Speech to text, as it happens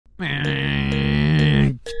Welcome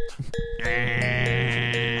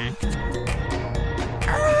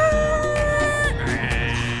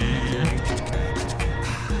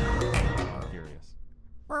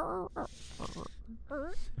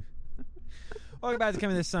back to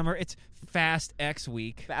Coming This Summer. It's Fast X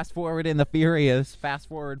Week. Fast forward in the Furious. Fast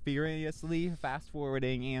forward furiously. Fast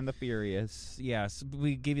forwarding and the Furious. Yes,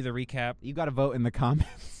 we give you the recap. You got to vote in the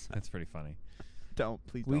comments. That's pretty funny.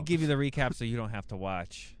 Please We don't. give you the recap so you don't have to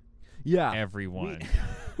watch everyone.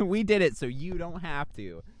 We did it so you don't have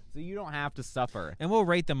to. So you don't have to suffer. And we'll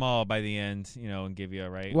rate them all by the end, and give you a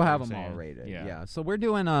rate. We'll have them all rated. Yeah. So we're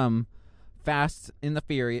doing Fast in the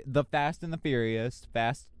Furious, the Fast and the Furious,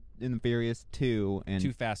 Fast in the Furious 2, and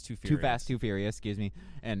Too Fast, Too Furious. Too Fast, Too Furious, excuse me,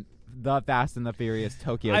 and the Fast and the Furious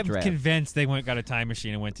Tokyo I'm Drift. convinced they got a time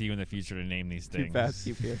machine and went to you in the future to name these things. Too Fast,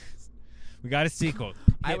 Too Furious. We got a sequel.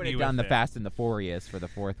 I would have done the Fast and the Furious for the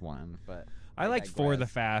fourth one, but I liked For the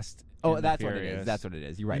Fast. Oh, and that's the what it Furious. is. That's what it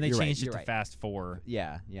is. You're right. And they changed it to right. Fast 4.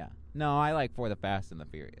 Yeah. No, I like For the Fast and the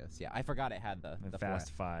Furious. Yeah, I forgot it had the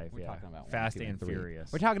Fast 5. We're talking about Fast 1, 2, and 3.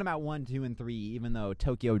 Furious. We're talking about 1, 2, and 3, even though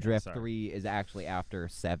Tokyo Drift sorry. 3 is actually after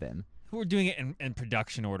 7. We're doing it in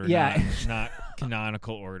production order, not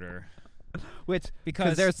canonical order. Which,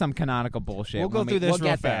 because there's some canonical bullshit. We'll go through this real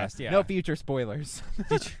get fast. there. Yeah. No future spoilers.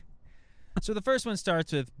 So the first one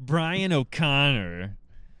starts with Brian O'Connor.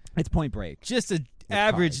 It's Point Break. Just an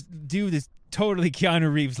average dude is totally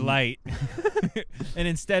Keanu Reeves light. And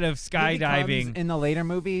instead of skydiving, in the later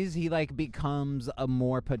movies, he becomes a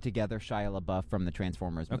more put together Shia LaBeouf from the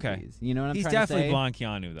Transformers movies. Okay. You know what I'm he's trying to say? definitely Blonde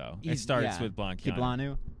Keanu though. It starts with Blonde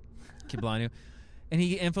Keanu. Keanu. And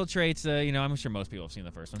he infiltrates. I'm sure most people have seen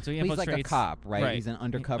the first one. So he infiltrates. He's like a cop, right? He's an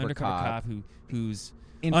undercover cop who's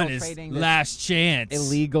infiltrating on his last chance.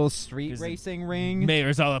 Illegal street racing ring.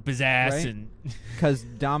 Mayor's all up his ass, right? and because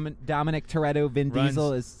Dominic Toretto, Vin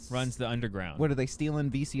Diesel runs the underground. What are they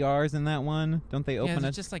stealing VCRs in that one? Don't they open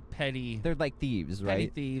it? Just like petty. They're like thieves, right? Petty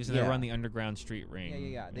thieves, and they run the underground street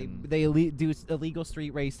ring. Yeah. They do illegal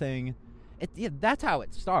street racing. That's how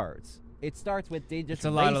it starts. It starts with they just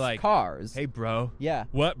race a lot of cars. Hey, bro. Yeah.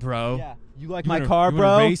 What, bro? Yeah. You like my car,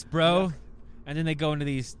 bro? Race, bro? Yeah. And then they go into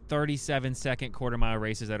these 37-second quarter-mile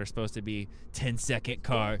races that are supposed to be 10-second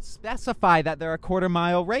cars. Specify that they're a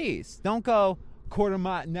quarter-mile race. Don't go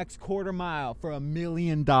next quarter mile for $1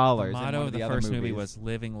 million. The motto of the first movie was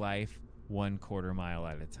living life 1 quarter mile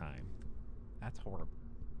at a time. That's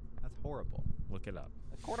horrible. Look it up.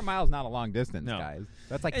 A quarter mile is not a long distance, guys.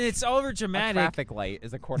 That's like, and it's over dramatic. A traffic light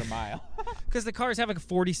is a quarter mile. Because the cars have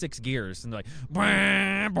 46 gears, and they're like,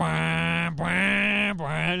 bwah, bwah, bwah, bwah,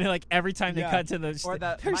 and like every time they cut to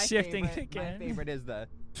they're shifting again. My favorite is the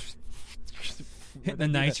hit the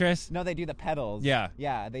nitrous. No, they do the pedals.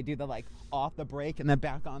 Yeah, they do the off the brake and then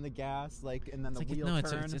back on the gas, and then the wheel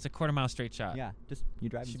turn. It's a quarter mile straight shot. Yeah, just you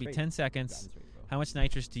drive. Should be 10 seconds. How much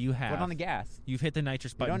nitrous do you have? Put on the gas. You've hit the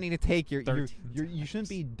nitrous button. You don't need to take you shouldn't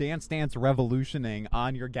be dance revolutioning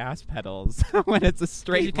on your gas pedals when it's a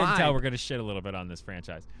straight line. You can tell we're going to shit a little bit on this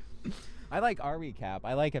franchise. I like our recap.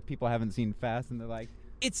 I like if people haven't seen Fast and they're like,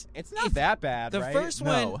 it's not that bad, the right?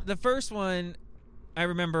 The first one, I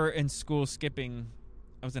remember in school skipping.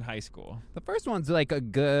 I was in high school. The first one's like a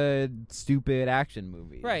good, stupid action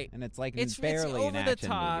movie. Right. And it's like it's barely over an the action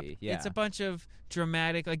top. movie. Yeah. It's a bunch of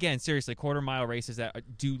dramatic, again, seriously, quarter-mile races that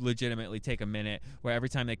do legitimately take a minute, where every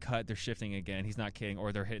time they cut, they're shifting again. He's not kidding.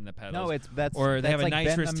 Or they're hitting the pedals. No, or they have a like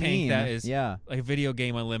nitrous tank that is like a video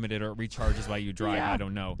game unlimited, or it recharges while you drive. I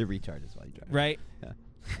don't know. It recharges while you drive. Right? Yeah.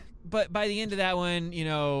 But by the end of that one,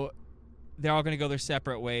 they're all going to go their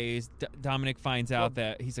separate ways. Dominic finds out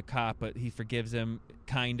that he's a cop, but he forgives him,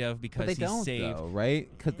 kind of, because he's saved. Though, right?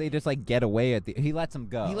 Because they just get away at he lets him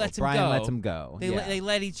go. Brian lets him go. They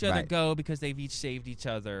let each other go because they've each saved each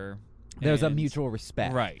other. There's a mutual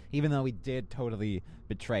respect, right? Even though we did totally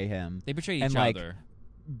betray him, they betrayed each other.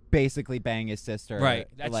 Basically bang his sister. Right,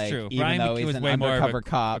 that's true. Even Brian though he's was an way more undercover of a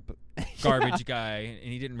cop, garbage guy,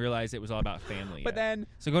 and he didn't realize it was all about family. But then,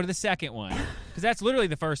 so go to the second one, because that's literally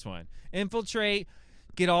the first one. Infiltrate,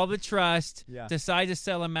 get all the trust, decide to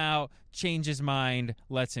sell him out, change his mind,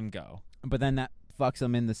 lets him go. But then that fucks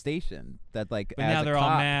him in the station. But now they're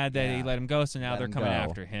all mad that he let him go, so now they're coming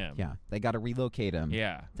after him. Yeah, they got to relocate him.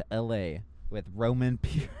 Yeah, to L.A. with Roman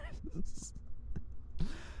Pierce.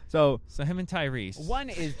 So him and Tyrese. One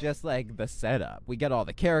is just the setup. We get all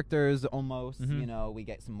the characters almost. Mm-hmm. We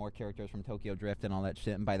get some more characters from Tokyo Drift and all that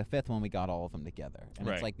shit. And by the fifth one, we got all of them together. And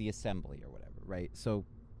it's like the assembly or whatever, right? So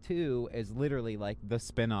 2 is literally the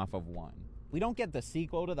spin-off of 1. We don't get the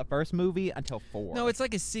sequel to the first movie until 4. No, it's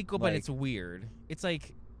like a sequel, but it's weird. It's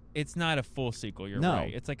like It's not a full sequel. You're No.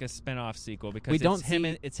 right. It's like a spin-off sequel because We it's don't him see-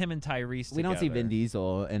 and it's him and Tyrese. We don't see together. Vin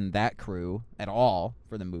Diesel and that crew at all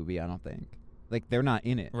for the movie, I don't think. Like, they're not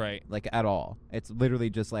in it. Right. Like, at all. It's literally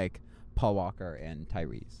just, like, Paul Walker and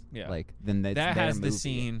Tyrese. Yeah. Like, then that's That their has the movie.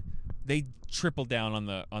 scene. They triple down on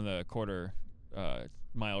the quarter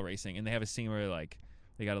mile racing, and they have a scene where like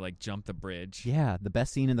they got to like jump the bridge. Yeah, the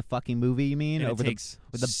best scene in the fucking movie, you mean? And Over it takes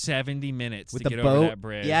with the 70 minutes with to the get boat? over that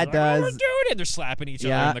bridge. Yeah, it They're like, "Oh, does. we're doing it. They're slapping each other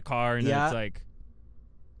Yeah. in the car, and then Yeah. it's like.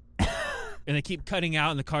 And they keep cutting out,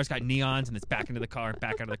 and the car's got neons, and it's back into the car, and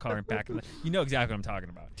back out of the car, and back into the... You know exactly what I'm talking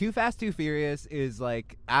about. Too Fast, Too Furious is,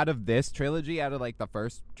 like, out of this trilogy, out of, like, the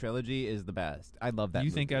first trilogy, is the best. I love that You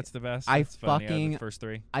movie. think that's the best? I That's funny out of fucking- the first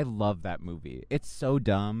three? I love that movie. It's so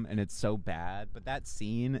dumb, and it's so bad, but that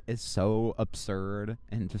scene is so absurd,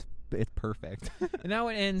 and just, it's perfect. And that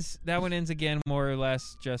one ends again more or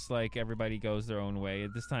less just like everybody goes their own way.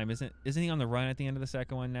 This time, isn't he on the run at the end of the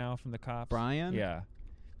second one now from the cops? Brian? Yeah.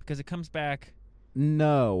 Because it comes back...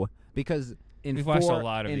 No, because in We've four, watched a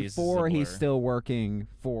lot of in these. This is a 4 he's blur. still working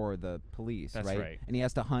for the police, That's right. And he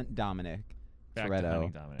has to hunt Dominic Back to Toretto,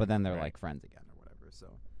 hunting Dominic, but then they're right. like friends again or whatever. So,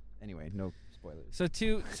 anyway, no spoilers.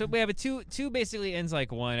 So we have a two basically ends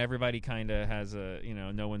like one. Everybody kind of has a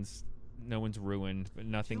no one's ruined, but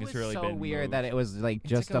nothing It has was really so been weird moved. that it was like It's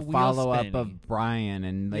just like a a wheel follow up spinning. of Brian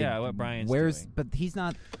and like, Yeah, what Brian's where's doing. but he's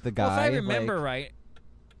not the guy. Well, if I remember like, right,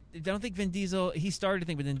 I don't think Vin Diesel he started a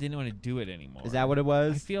thing, but then didn't want to do it anymore. Is that what it I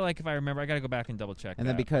was? feel like if I remember, I got to go back and double check. And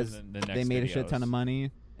then that because in the next they made a shit videos. ton of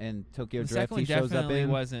money and Tokyo The Drift second he one shows up definitely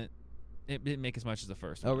in. wasn't. It didn't make as much as the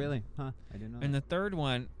first one. Oh really? Huh? I didn't know. And the third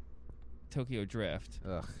one, Tokyo Drift,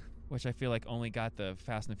 Ugh. which I feel like only got the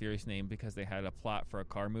Fast and the Furious name because they had a plot for a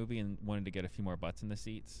car movie and wanted to get a few more butts in the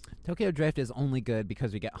seats. Tokyo Drift is only good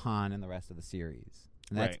because we get Han in the rest of the series.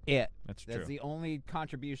 And that's Right. it. That's true. That's the only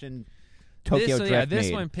contribution Tokyo Drift this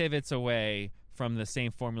made. one pivots away from the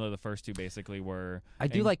same formula the first two basically were. I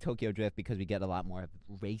do and like Tokyo Drift because we get a lot more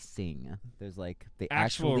racing. There's like they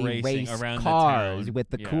Actual actually racing race around the cars town. with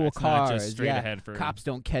the Yeah, cool it's not cars. just straight yeah. ahead for- Cops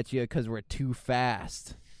don't catch you because we're too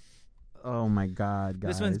fast. Oh my God, guys!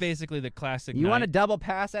 This one's basically the classic. You want to double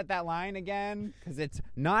pass at that line again? Because it's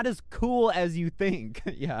not as cool as you think.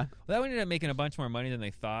 Yeah. Well, that one ended up making a bunch more money than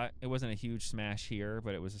they thought. It wasn't a huge smash here,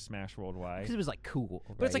 but it was a smash worldwide. Because it was like cool.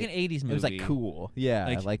 But it's like an 80s movie. It was like cool. Yeah.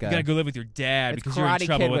 Like, a, you gotta go live with your dad it's because you're in Karate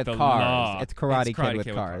trouble Kid with with the cars. law. It's Karate Kid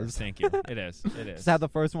with cars. Thank you. It is. It is. That's how the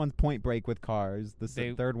first one's Point Break with cars. The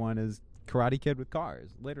They- third one is Karate Kid with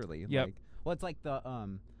cars. Literally. Yep. Like, well, it's like the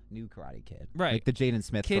new Karate Kid. Right. Like the Jaden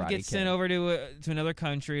Smith Kid Karate gets Kid. sent over to another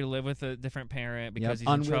country to live with a different parent because Yep,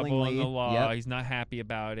 he's in trouble in the unwillingly, law. yep. He's not happy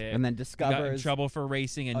about it. And then he got in discovers trouble for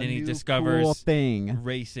racing, and a then he new discovers cool thing.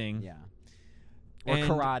 racing. Yeah. Or And-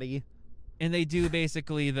 karate. And they do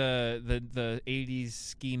basically the 80s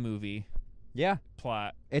ski movie Yeah.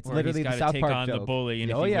 plot. It's where literally he's the gotta South take Park on the joke. bully,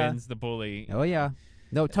 and Oh, if he yeah. wins the bully, Oh yeah.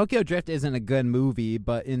 No, Tokyo Drift isn't a good movie,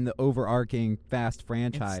 but in the overarching Fast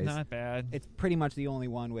franchise, it's not bad. it's pretty much the only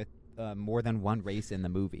one with more than one race in the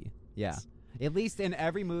movie. Yeah. At least in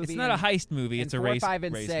every movie. It's not a heist movie. In It's a 4, race. 5,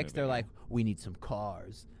 and race 6, movie. they're like, we need some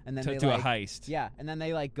cars, and then to they do like, a heist. Yeah, and then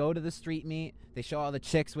they like go to the street meet. They show all the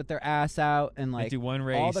chicks with their ass out, and They like do one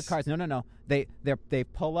race. all the cars. No. They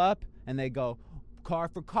pull up and they go car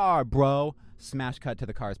for car, bro. Smash cut to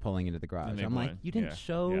the cars pulling into the garage. they I'm like, won. you didn't Yeah,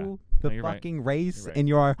 show yeah. the No, you're right. fucking race You're right. in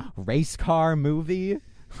your race car movie.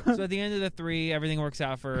 So at the end of the 3, everything works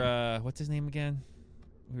out for what's his name again?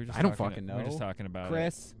 We were just I don't talking- fucking We were just know. talking about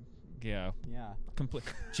Chris. It. Yeah, Yeah. complete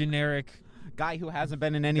generic. Guy who hasn't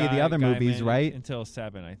been in any of the guy- other guy movies, man right? Until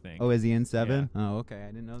 7, I think. Oh, is he in 7? Oh, okay. I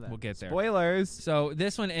didn't know that. We'll get there. Spoilers. So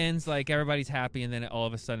this one ends like everybody's happy, and then all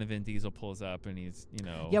of a sudden Vin Diesel pulls up, and he's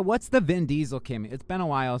Yeah, what's the Vin Diesel cameo? It's been a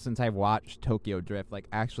while since I've watched Tokyo Drift, like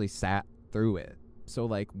actually sat through it. So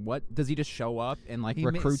like, what does he just show up and like he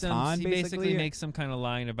recruit Han He basically? basically makes some kind of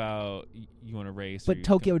line about you want to race. or But you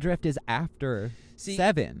Tokyo Drift is after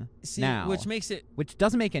 7 now, which makes it which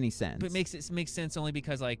doesn't make any sense. But makes sense only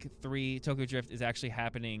because like 3 Tokyo Drift is actually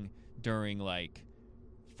happening during like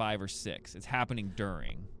 5 or 6. It's happening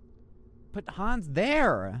during. But Han's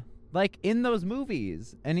there, like in those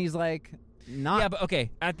movies, and he's like not. Yeah, but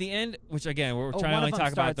okay. At the end, which again we're trying to one only of them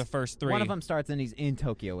talk about starts- the first 3. One of them starts and he's in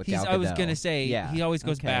Tokyo with Gal I was Gadot. gonna say yeah, he always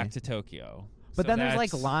goes okay. back to Tokyo. But So then there's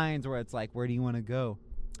like that's- lines where it's like, where do you want to go?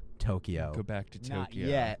 Tokyo. Go back to Tokyo. Not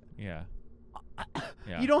yet. Yeah.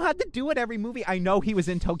 Yeah. You don't have to do it every movie. I know he was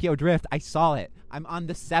in Tokyo Drift. I saw it. I'm on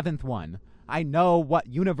the 7th one. I know what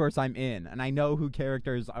universe I'm in, and I know who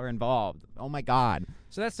characters are involved. Oh my god.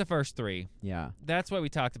 So that's the first 3. Yeah. That's what we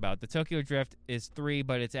talked about. The Tokyo Drift is 3,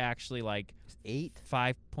 but it's actually like 8,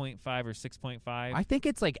 5.5 or 6.5. I think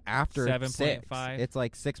it's like after 7.5. It's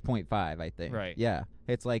like 6.5, I think. Right. Yeah.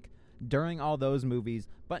 It's like during all those movies,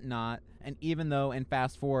 but not. And even though in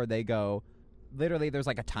Fast Forward they go, literally there's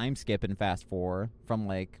like a time skip in Fast Forward from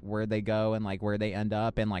like where they go and like where they end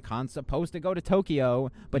up, and like Han's supposed to go to Tokyo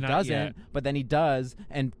but Not doesn't yet. But then he does,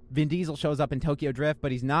 and Vin Diesel shows up in Tokyo Drift,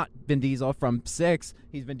 but he's not Vin Diesel from 6.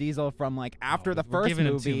 He's Vin Diesel from like after the we're first giving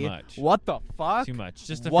him movie. too much. What the fuck? Too much.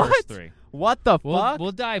 Just the What? first 3. What the fuck?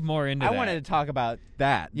 We'll dive more into that. I wanted to talk about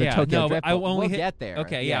that. The Yeah, Tokyo no, Drift. but I but only we'll hit- get there.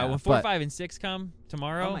 Okay, yeah. When 4, but- 5, and 6 come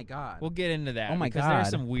tomorrow, Oh my god. we'll get into that. Oh my because god. there's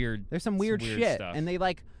some weird. There's some weird shit, stuff. and they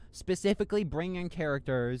like specifically bring in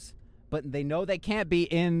characters, but they know they can't be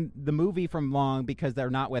in the movie from long because they're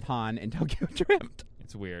not with Han in Tokyo Drift.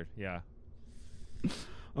 It's weird. Yeah.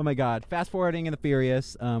 Oh my god. Fast forwarding in the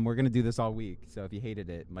Furious. We're gonna do this all week, so if you hated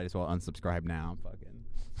it, might as well unsubscribe now. Fucking.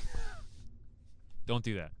 Don't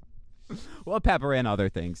do that. We'll pepper in other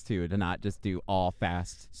things too, to not just do all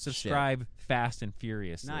fast. Subscribe Fast and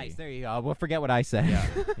Furiously. Nice. There you go. We'll forget what I said. Yeah.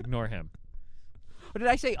 Ignore him. What did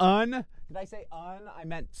I say? Did I say un? I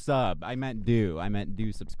meant sub. I meant do. I meant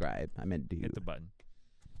do subscribe. I meant do. Hit the button.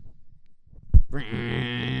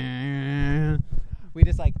 We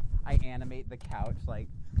just like, I animate the couch like.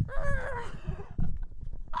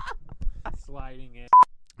 Sliding in.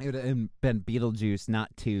 It would have been Beetlejuice,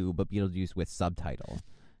 not 2, but Beetlejuice with subtitle.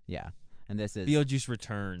 Yeah. And this is Beetlejuice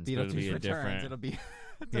Returns. But it'll Beetlejuice be a Returns. different. It'll be,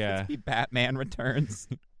 Yeah. be Batman Returns.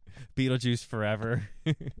 Beetlejuice Forever.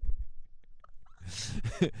 And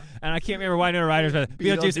I can't remember why no writers, but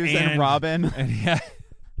Beetlejuice and Robin. And yeah.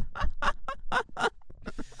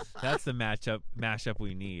 That's the mashup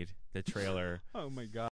we need. The trailer. Oh my god.